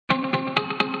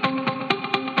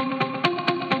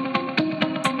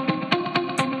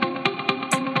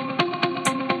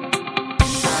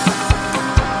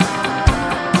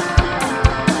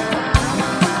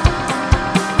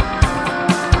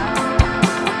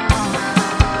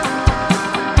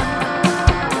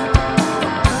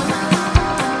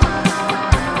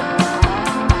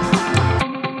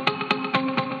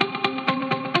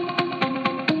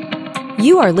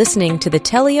are listening to the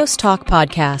Telios Talk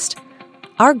podcast.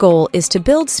 Our goal is to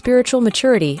build spiritual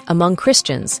maturity among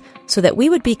Christians so that we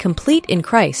would be complete in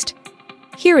Christ.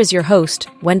 Here is your host,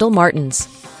 Wendell Martins.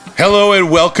 Hello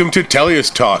and welcome to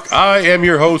Telios Talk. I am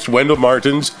your host, Wendell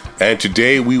Martins, and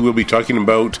today we will be talking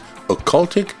about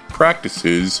occultic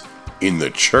practices in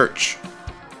the church.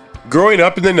 Growing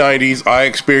up in the 90s, I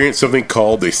experienced something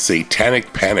called a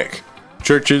satanic panic.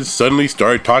 Churches suddenly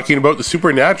started talking about the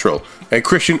supernatural, and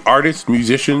Christian artists,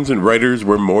 musicians, and writers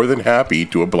were more than happy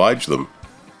to oblige them.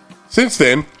 Since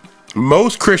then,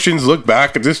 most Christians look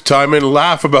back at this time and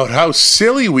laugh about how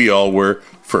silly we all were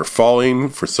for falling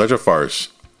for such a farce.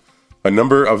 A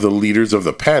number of the leaders of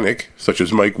the panic, such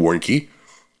as Mike Warnke,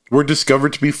 were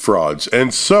discovered to be frauds,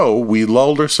 and so we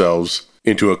lulled ourselves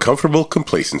into a comfortable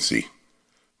complacency.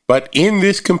 But in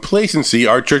this complacency,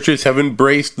 our churches have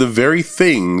embraced the very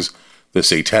things the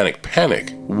satanic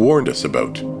panic warned us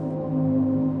about.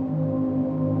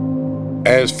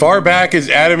 As far back as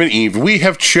Adam and Eve, we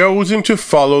have chosen to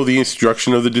follow the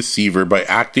instruction of the deceiver by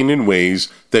acting in ways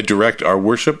that direct our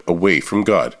worship away from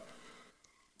God.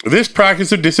 This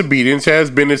practice of disobedience has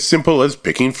been as simple as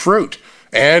picking fruit,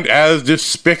 and as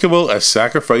despicable as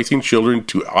sacrificing children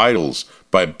to idols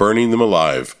by burning them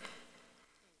alive.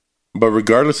 But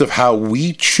regardless of how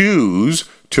we choose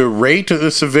to rate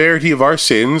the severity of our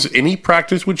sins, any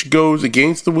practice which goes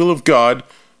against the will of God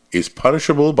is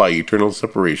punishable by eternal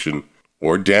separation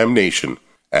or damnation,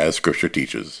 as Scripture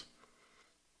teaches.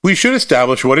 We should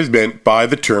establish what is meant by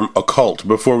the term occult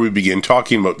before we begin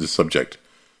talking about this subject.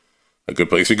 A good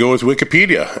place to go is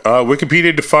Wikipedia.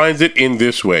 Wikipedia defines it in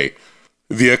this way.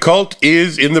 The occult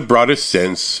is, in the broadest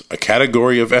sense, a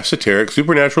category of esoteric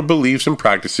supernatural beliefs and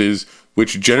practices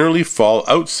which generally fall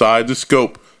outside the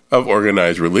scope of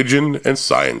organized religion and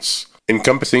science,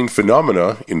 encompassing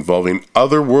phenomena involving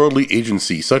otherworldly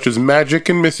agency such as magic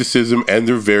and mysticism and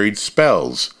their varied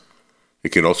spells. It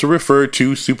can also refer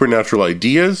to supernatural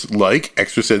ideas like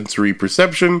extrasensory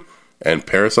perception and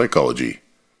parapsychology.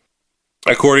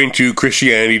 According to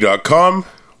Christianity.com,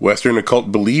 Western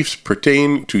occult beliefs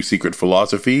pertain to secret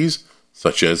philosophies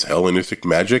such as Hellenistic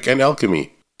magic and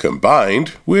alchemy,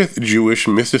 combined with Jewish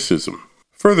mysticism.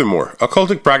 Furthermore,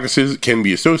 occultic practices can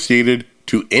be associated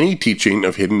to any teaching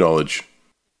of hidden knowledge.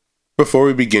 Before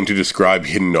we begin to describe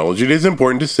hidden knowledge, it is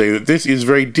important to say that this is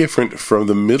very different from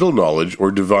the middle knowledge or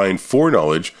divine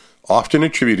foreknowledge often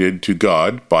attributed to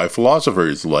God by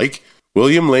philosophers like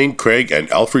William Lane Craig and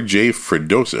Alfred J.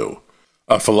 Freddoso.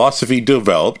 A philosophy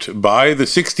developed by the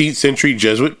 16th century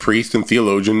Jesuit priest and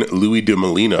theologian Louis de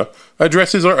Molina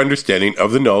addresses our understanding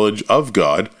of the knowledge of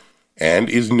God and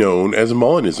is known as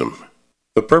Molinism.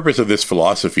 The purpose of this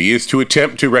philosophy is to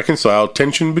attempt to reconcile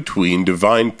tension between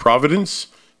divine providence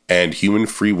and human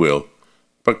free will,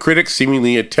 but critics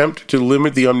seemingly attempt to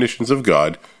limit the omniscience of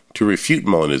God to refute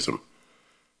Molinism.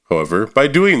 However, by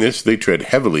doing this, they tread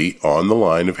heavily on the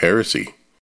line of heresy.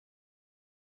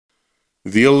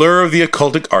 The allure of the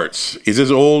occultic arts is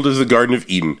as old as the Garden of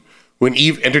Eden, when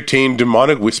Eve entertained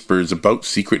demonic whispers about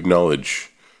secret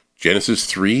knowledge. Genesis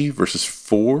 3, verses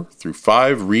 4 through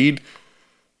 5 read,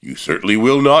 "You certainly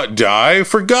will not die,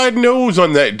 for God knows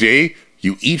on that day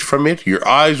you eat from it, your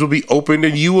eyes will be opened,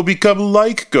 and you will become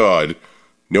like God,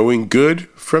 knowing good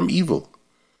from evil."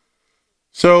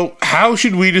 So, how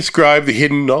should we describe the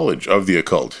hidden knowledge of the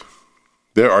occult?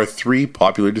 There are three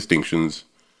popular distinctions.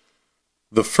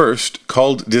 The first,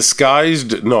 called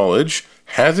disguised knowledge,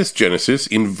 has its genesis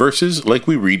in verses like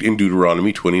we read in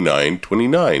Deuteronomy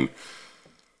 29:29.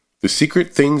 "The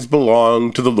secret things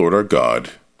belong to the Lord our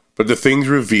God, but the things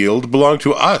revealed belong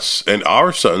to us and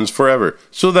our sons forever,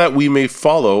 so that we may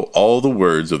follow all the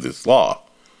words of this law."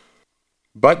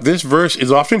 But this verse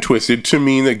is often twisted to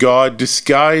mean that God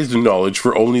disguised knowledge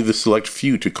for only the select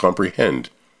few to comprehend.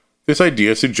 This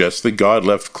idea suggests that God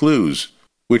left clues,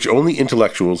 which only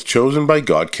intellectuals chosen by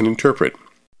God can interpret.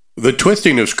 The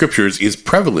twisting of scriptures is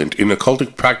prevalent in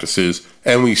occultic practices,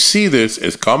 and we see this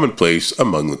as commonplace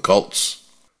among the cults.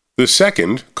 The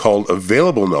second, called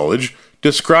available knowledge,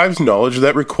 describes knowledge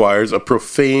that requires a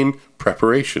profane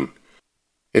preparation.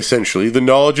 Essentially, the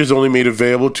knowledge is only made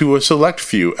available to a select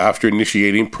few after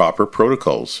initiating proper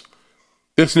protocols.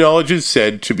 This knowledge is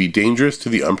said to be dangerous to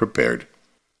the unprepared.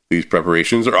 These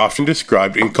preparations are often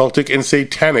described in cultic and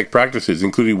satanic practices,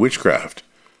 including witchcraft,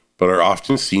 but are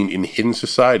often seen in hidden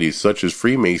societies such as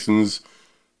Freemasons,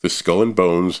 the Skull and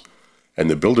Bones, and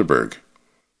the Bilderberg.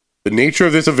 The nature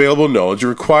of this available knowledge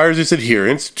requires its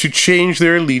adherents to change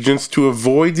their allegiance to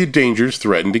avoid the dangers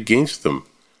threatened against them.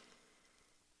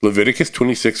 Leviticus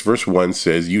 26 verse 1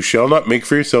 says, "You shall not make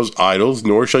for yourselves idols,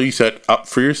 nor shall you set up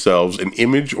for yourselves an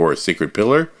image or a sacred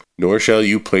pillar, Nor shall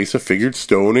you place a figured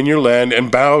stone in your land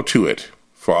and bow to it,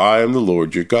 for I am the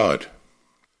Lord your God.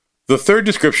 The third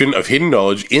description of hidden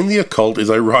knowledge in the occult is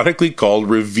ironically called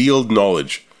revealed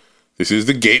knowledge. This is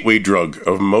the gateway drug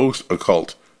of most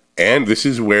occult, and this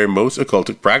is where most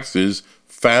occultic practices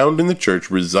found in the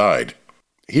church reside.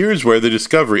 Here is where the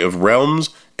discovery of realms,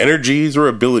 energies, or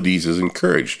abilities is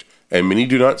encouraged, and many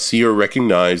do not see or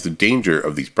recognize the danger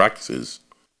of these practices.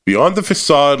 Beyond the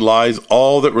facade lies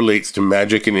all that relates to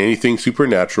magic and anything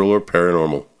supernatural or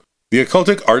paranormal. The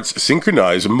occultic arts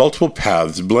synchronize multiple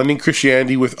paths, blending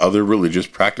Christianity with other religious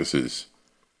practices.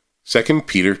 2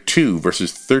 Peter 2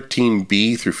 verses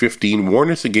 13b through 15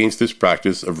 warn us against this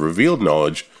practice of revealed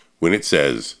knowledge when it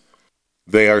says,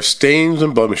 "They are stains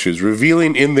and blemishes,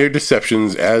 revealing in their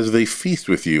deceptions as they feast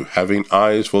with you, having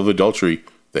eyes full of adultery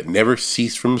that never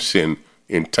cease from sin,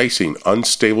 enticing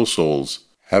unstable souls,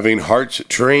 having hearts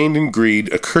trained in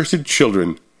greed, accursed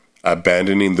children,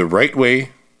 abandoning the right way,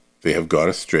 they have gone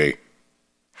astray,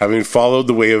 having followed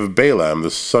the way of Balaam,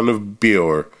 the son of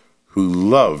Beor, who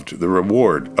loved the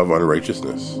reward of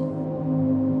unrighteousness."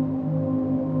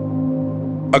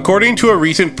 According to a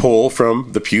recent poll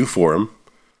from the Pew Forum,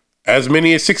 as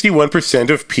many as 61%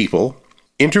 of people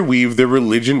interweave their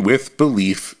religion with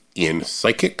belief in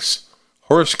psychics,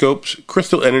 horoscopes,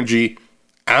 crystal energy,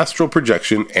 astral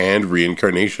projection, and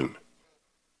reincarnation.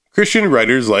 Christian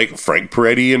writers like Frank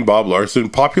Peretti and Bob Larson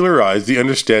popularized the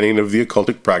understanding of the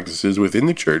occultic practices within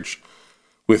the church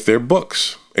with their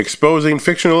books, exposing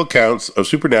fictional accounts of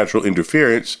supernatural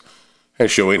interference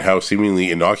and showing how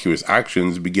seemingly innocuous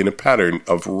actions begin a pattern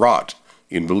of rot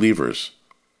in believers.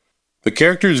 The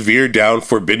characters veer down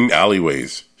forbidden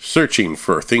alleyways, searching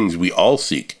for things we all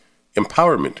seek: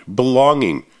 empowerment,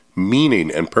 belonging,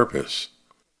 meaning, and purpose.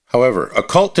 However,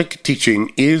 occultic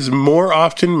teaching is more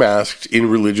often masked in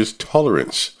religious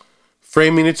tolerance,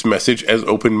 framing its message as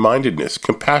open-mindedness,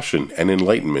 compassion, and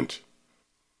enlightenment.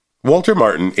 Walter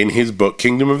Martin, in his book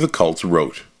Kingdom of the Cults,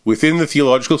 wrote, "Within the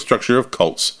theological structure of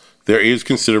cults, there is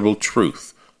considerable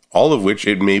truth, all of which,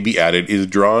 it may be added, is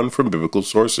drawn from biblical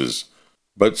sources,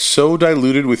 but so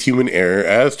diluted with human error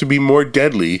as to be more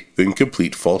deadly than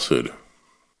complete falsehood."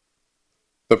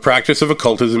 The practice of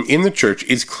occultism in the church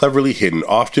is cleverly hidden,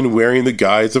 often wearing the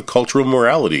guise of cultural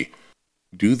morality.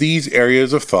 Do these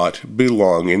areas of thought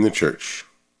belong in the church?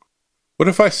 What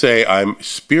if I say I'm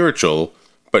spiritual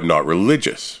but not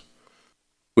religious?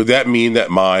 Would that mean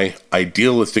that my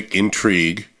idealistic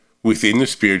intrigue within the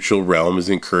spiritual realm is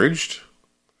encouraged?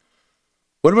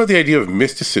 What about the idea of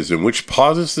mysticism, which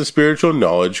posits the spiritual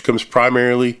knowledge comes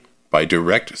primarily by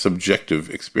direct subjective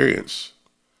experience?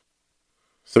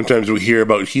 Sometimes we hear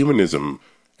about humanism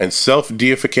and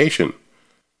self-deification,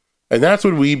 and that's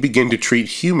when we begin to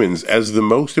treat humans as the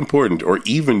most important or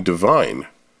even divine.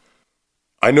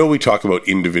 I know we talk about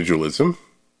individualism.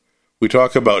 We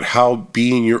talk about how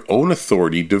being your own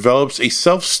authority develops a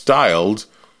self-styled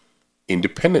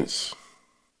independence.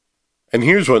 And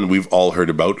here's one we've all heard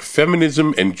about: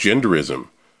 feminism and genderism,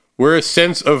 where a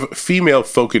sense of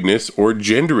female-focusedness or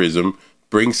genderism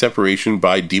brings separation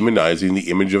by demonizing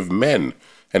the image of men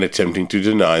and attempting to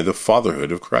deny the fatherhood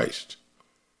of Christ.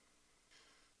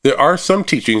 There are some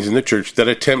teachings in the church that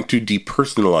attempt to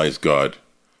depersonalize God.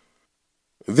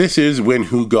 This is when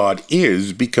who God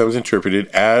is becomes interpreted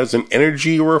as an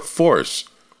energy or a force.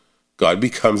 God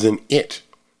becomes an it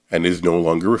and is no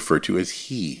longer referred to as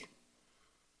he.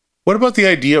 What about the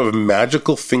idea of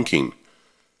magical thinking?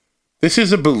 This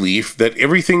is a belief that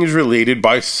everything is related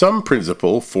by some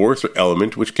principle, force, or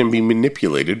element which can be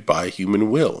manipulated by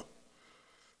human will.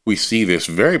 We see this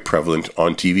very prevalent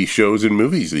on TV shows and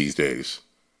movies these days.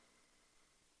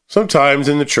 Sometimes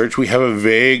in the church we have a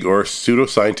vague or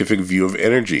pseudoscientific view of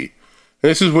energy. And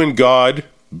this is when God,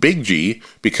 big G,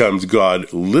 becomes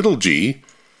God, little g,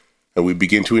 and we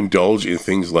begin to indulge in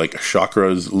things like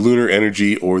chakras, lunar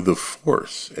energy, or the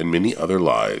force, and many other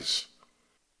lies.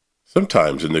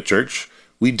 Sometimes in the church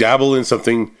we dabble in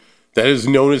something that is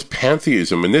known as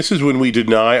pantheism, and this is when we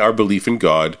deny our belief in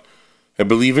God and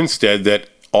believe instead that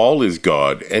all is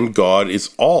God and God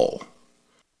is all.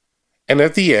 And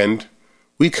at the end,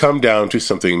 we come down to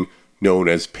something known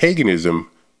as paganism,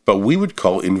 but we would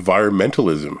call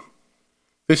environmentalism.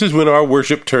 This is when our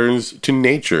worship turns to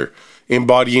nature,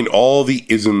 embodying all the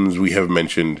isms we have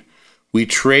mentioned. We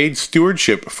trade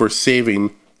stewardship for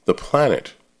saving the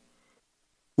planet.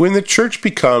 When the church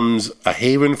becomes a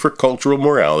haven for cultural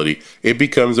morality, it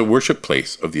becomes a worship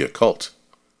place of the occult.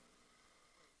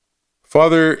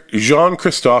 Father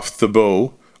Jean-Christophe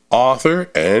Thibault,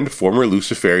 author and former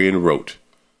Luciferian, wrote,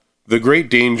 "The great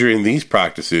danger in these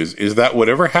practices is that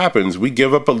whatever happens, we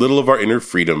give up a little of our inner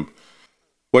freedom.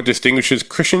 What distinguishes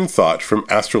Christian thought from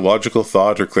astrological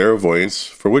thought or clairvoyance,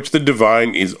 for which the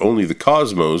divine is only the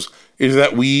cosmos, is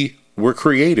that we were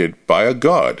created by a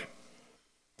God.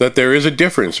 That there is a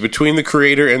difference between the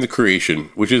Creator and the creation,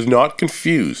 which is not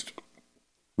confused.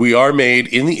 We are made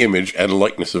in the image and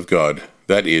likeness of God.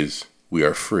 That is, we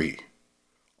are free.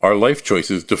 Our life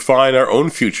choices define our own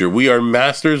future. We are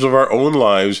masters of our own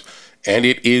lives, and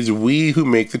it is we who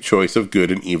make the choice of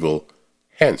good and evil.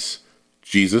 Hence,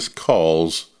 Jesus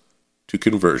calls to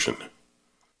conversion.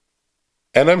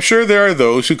 And I'm sure there are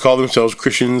those who call themselves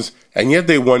Christians, and yet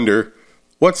they wonder,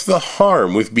 what's the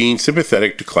harm with being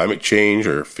sympathetic to climate change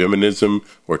or feminism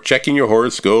or checking your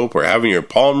horoscope or having your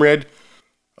palm read?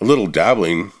 A little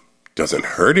dabbling doesn't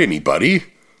hurt anybody.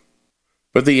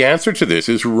 But the answer to this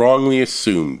is wrongly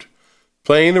assumed.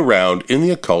 Playing around in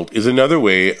the occult is another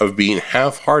way of being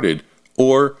half-hearted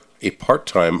or a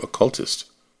part-time occultist.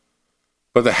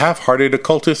 But the half-hearted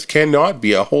occultist cannot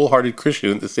be a wholehearted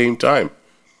Christian at the same time.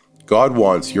 God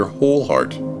wants your whole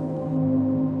heart.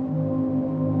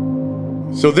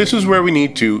 So this is where we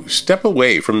need to step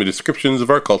away from the descriptions of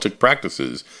our cultic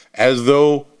practices as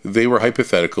though they were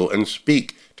hypothetical and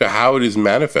speak to how it is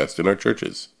manifest in our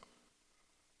churches.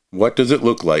 What does it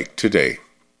look like today?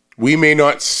 We may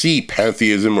not see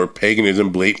pantheism or paganism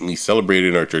blatantly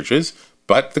celebrated in our churches,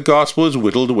 but the gospel is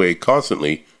whittled away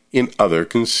constantly in other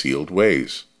concealed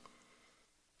ways.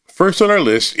 First on our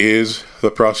list is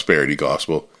the prosperity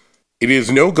gospel. It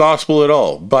is no gospel at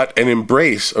all, but an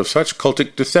embrace of such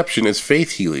cultic deception as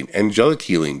faith healing, angelic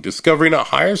healing, discovering a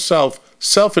higher self,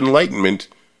 self-enlightenment,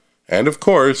 and of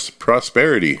course,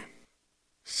 prosperity.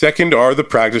 Second are the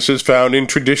practices found in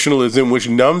traditionalism, which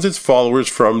numbs its followers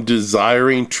from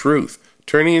desiring truth,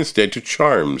 turning instead to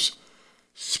charms,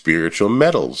 spiritual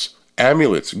medals,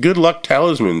 amulets, good luck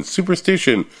talismans,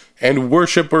 superstition, and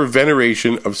worship or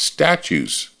veneration of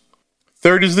statues.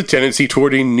 Third is the tendency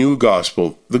toward a new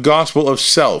gospel, the gospel of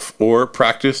self, or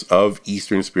practice of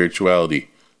Eastern spirituality,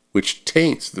 which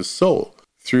taints the soul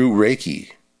through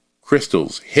Reiki,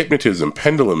 crystals, hypnotism,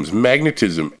 pendulums,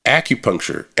 magnetism,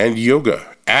 acupuncture, and yoga.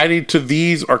 Added to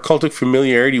these are cultic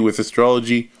familiarity with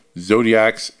astrology,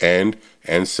 zodiacs, and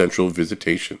ancestral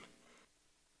visitation.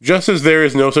 Just as there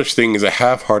is no such thing as a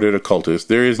half-hearted occultist,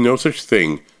 there is no such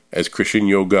thing as Christian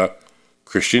yoga,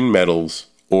 Christian medals,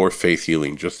 or faith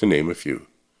healing, just to name a few.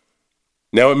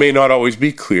 Now, it may not always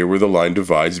be clear where the line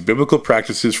divides biblical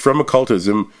practices from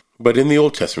occultism, but in the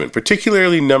Old Testament,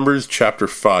 particularly Numbers chapter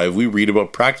 5, we read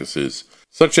about practices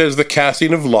such as the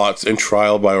casting of lots and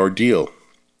trial by ordeal.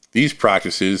 These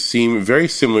practices seem very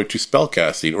similar to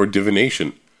spellcasting or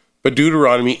divination, but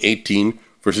Deuteronomy 18,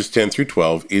 verses 10 through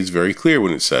 12 is very clear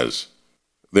when it says,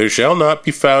 "There shall not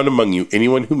be found among you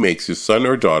anyone who makes his son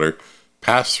or daughter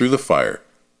pass through the fire,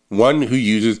 one who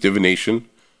uses divination,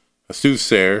 a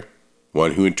soothsayer,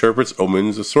 one who interprets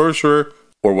omens, a sorcerer,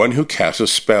 or one who casts a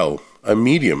spell, a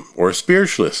medium, or a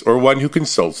spiritualist, or one who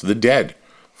consults the dead.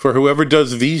 For whoever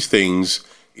does these things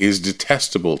is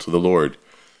detestable to the Lord.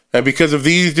 And because of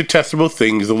these detestable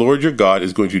things, the Lord your God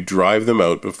is going to drive them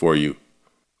out before you."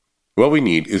 What we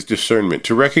need is discernment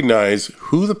to recognize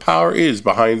who the power is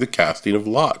behind the casting of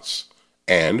lots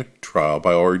and trial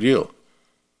by ordeal.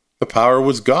 The power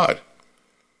was God.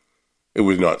 It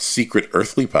was not secret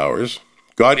earthly powers.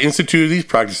 God instituted these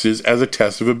practices as a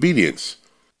test of obedience.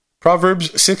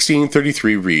 Proverbs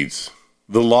 16:33 reads,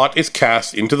 "The lot is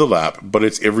cast into the lap, but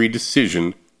its every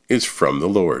decision is from the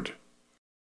Lord."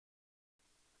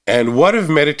 And what of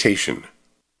meditation?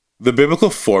 The biblical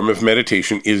form of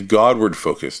meditation is Godward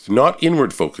focused, not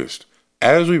inward focused,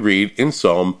 as we read in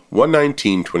Psalm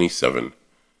 119:27.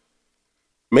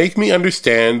 "Make me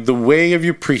understand the way of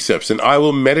your precepts, and I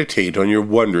will meditate on your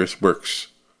wondrous works."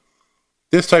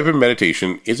 This type of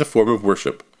meditation is a form of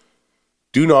worship.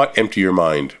 Do not empty your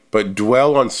mind, but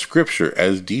dwell on Scripture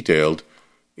as detailed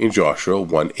in Joshua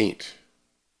 1:8.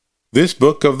 "This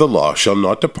book of the law shall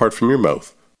not depart from your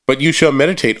mouth, but you shall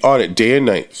meditate on it day and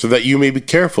night, so that you may be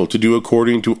careful to do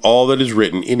according to all that is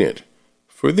written in it.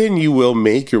 For then you will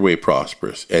make your way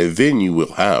prosperous, and then you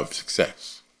will have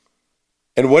success."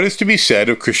 And what is to be said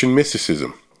of Christian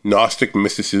mysticism? Gnostic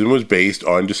mysticism was based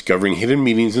on discovering hidden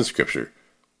meanings in Scripture.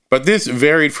 But this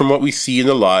varied from what we see in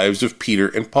the lives of Peter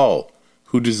and Paul,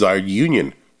 who desired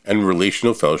union and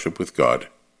relational fellowship with God.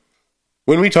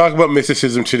 When we talk about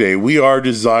mysticism today, we are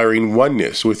desiring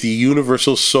oneness with the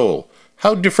universal soul.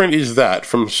 How different is that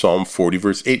from Psalm 40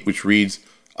 verse 8, which reads,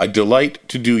 "I delight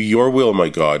to do your will, my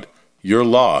God. Your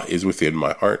law is within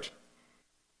my heart."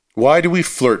 Why do we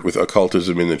flirt with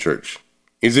occultism in the church?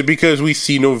 Is it because we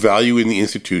see no value in the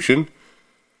institution?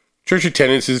 Church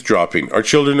attendance is dropping, our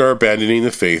children are abandoning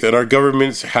the faith, and our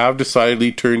governments have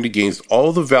decidedly turned against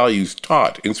all the values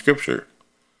taught in Scripture.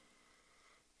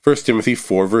 1 Timothy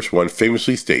 4 verse 1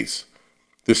 famously states,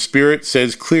 "The Spirit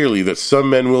says clearly that some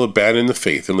men will abandon the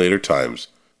faith in later times.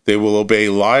 They will obey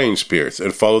lying spirits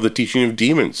and follow the teaching of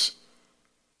demons."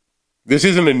 This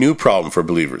isn't a new problem for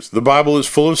believers. The Bible is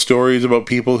full of stories about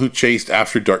people who chased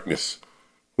after darkness.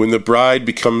 When the bride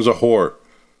becomes a whore.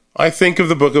 I think of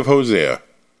the book of Hosea.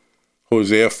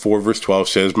 Hosea 4 verse 12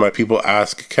 says, "My people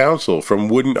ask counsel from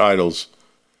wooden idols,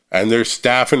 and their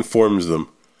staff informs them.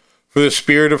 For the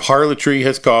spirit of harlotry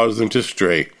has caused them to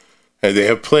stray, and they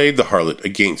have played the harlot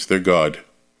against their God."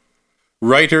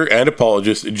 Writer and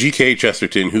apologist G.K.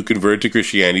 Chesterton, who converted to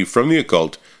Christianity from the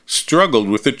occult, struggled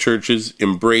with the church's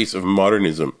embrace of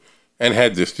modernism, and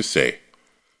had this to say,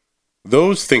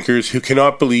 "Those thinkers who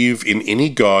cannot believe in any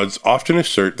gods often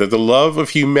assert that the love of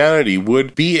humanity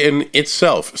would be in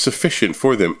itself sufficient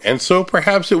for them, and so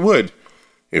perhaps it would,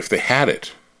 if they had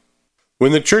it.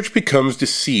 When the church becomes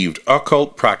deceived,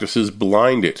 occult practices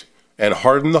blind it and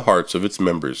harden the hearts of its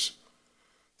members.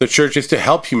 The church is to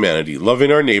help humanity,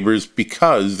 loving our neighbors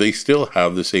because they still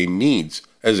have the same needs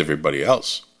as everybody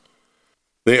else.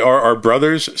 They are our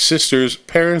brothers, sisters,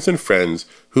 parents, and friends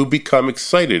who become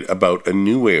excited about a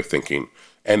new way of thinking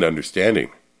and understanding.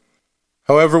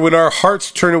 However, when our hearts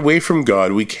turn away from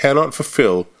God, we cannot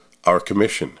fulfill our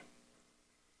commission."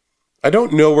 I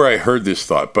don't know where I heard this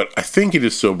thought, but I think it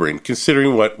is sobering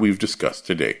considering what we've discussed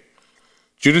today.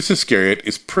 Judas Iscariot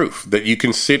is proof that you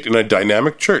can sit in a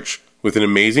dynamic church with an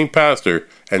amazing pastor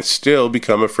and still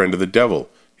become a friend of the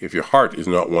devil if your heart is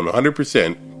not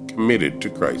 100% committed to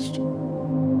Christ.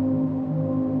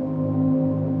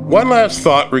 One last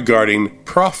thought regarding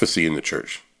prophecy in the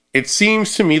church. It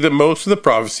seems to me that most of the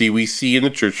prophecy we see in the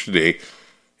church today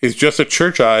is just a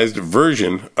churchized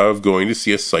version of going to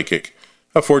see a psychic,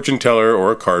 a fortune teller,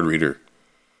 or a card reader.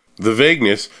 The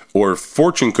vagueness or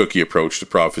fortune cookie approach to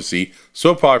prophecy,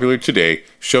 so popular today,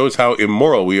 shows how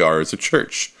immoral we are as a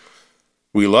church.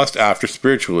 We lust after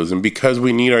spiritualism because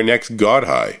we need our next God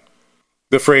high.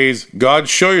 The phrase, "God,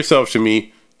 show yourself to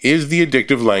me," is the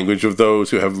addictive language of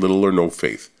those who have little or no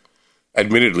faith.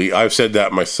 Admittedly, I've said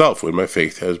that myself when my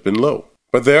faith has been low.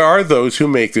 But there are those who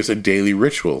make this a daily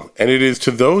ritual, and it is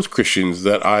to those Christians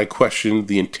that I question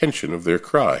the intention of their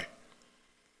cry.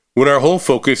 When our whole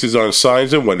focus is on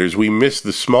signs and wonders, we miss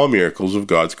the small miracles of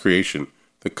God's creation,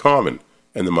 the common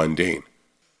and the mundane.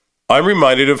 I'm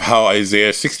reminded of how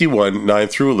Isaiah 61, 9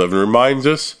 through 11 reminds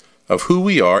us of who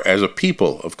we are as a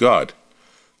people of God.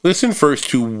 Listen first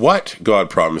to what God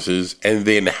promises and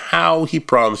then how he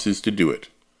promises to do it.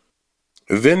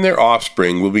 "Then their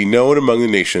offspring will be known among the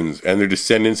nations, and their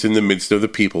descendants in the midst of the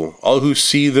people. All who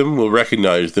see them will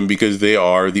recognize them because they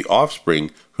are the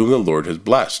offspring whom the Lord has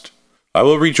blessed. I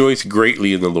will rejoice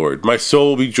greatly in the Lord. My soul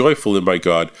will be joyful in my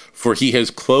God, for he has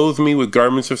clothed me with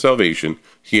garments of salvation.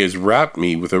 He has wrapped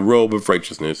me with a robe of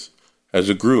righteousness, as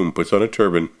a groom puts on a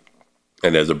turban,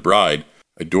 and as a bride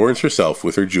adorns herself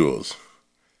with her jewels."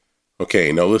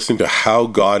 Okay, now listen to how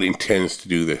God intends to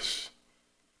do this.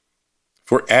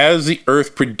 "For as the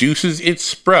earth produces its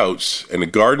sprouts, and a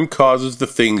garden causes the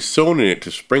things sown in it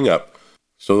to spring up,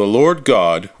 so the Lord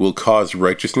God will cause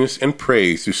righteousness and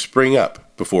praise to spring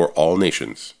up before all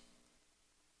nations."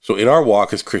 So in our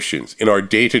walk as Christians, in our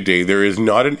day-to-day, there is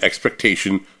not an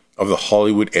expectation of the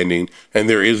Hollywood ending, and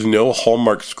there is no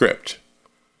Hallmark script.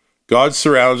 God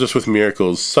surrounds us with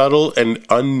miracles, subtle and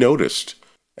unnoticed,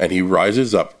 and he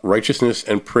rises up righteousness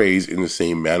and praise in the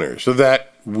same manner, so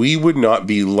that we would not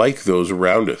be like those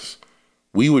around us.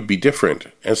 We would be different,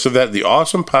 and so that the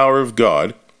awesome power of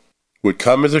God would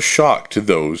come as a shock to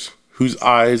those whose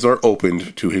eyes are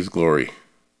opened to his glory.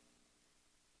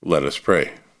 Let us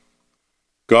pray.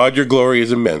 God, your glory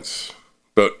is immense,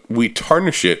 but we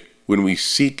tarnish it when we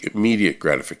seek immediate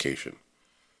gratification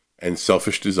and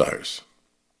selfish desires.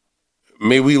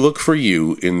 May we look for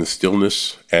you in the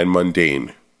stillness and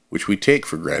mundane, which we take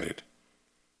for granted.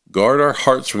 Guard our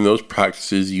hearts from those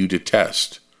practices you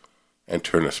detest, and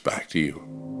turn us back to you.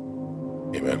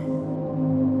 Amen.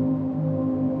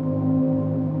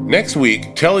 Next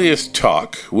week, Tellius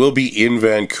Talk will be in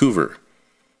Vancouver.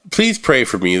 Please pray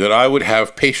for me that I would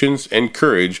have patience and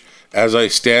courage as I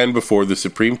stand before the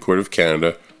Supreme Court of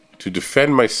Canada to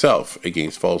defend myself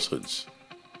against falsehoods.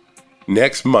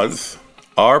 Next month,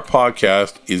 our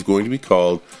podcast is going to be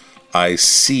called I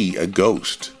See a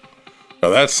Ghost. Now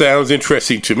that sounds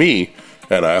interesting to me,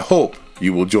 and I hope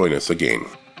you will join us again.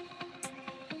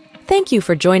 Thank you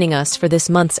for joining us for this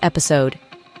month's episode.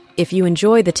 If you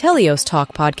enjoy the Tellios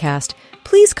Talk podcast,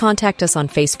 please contact us on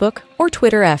Facebook or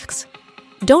Twitter X.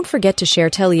 Don't forget to share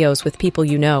Telios with people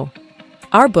you know.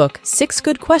 Our book, 6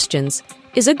 Good Questions,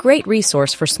 is a great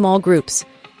resource for small groups,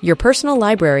 your personal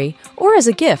library, or as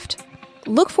a gift.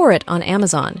 Look for it on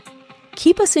Amazon.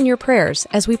 Keep us in your prayers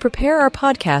as we prepare our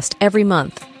podcast every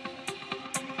month.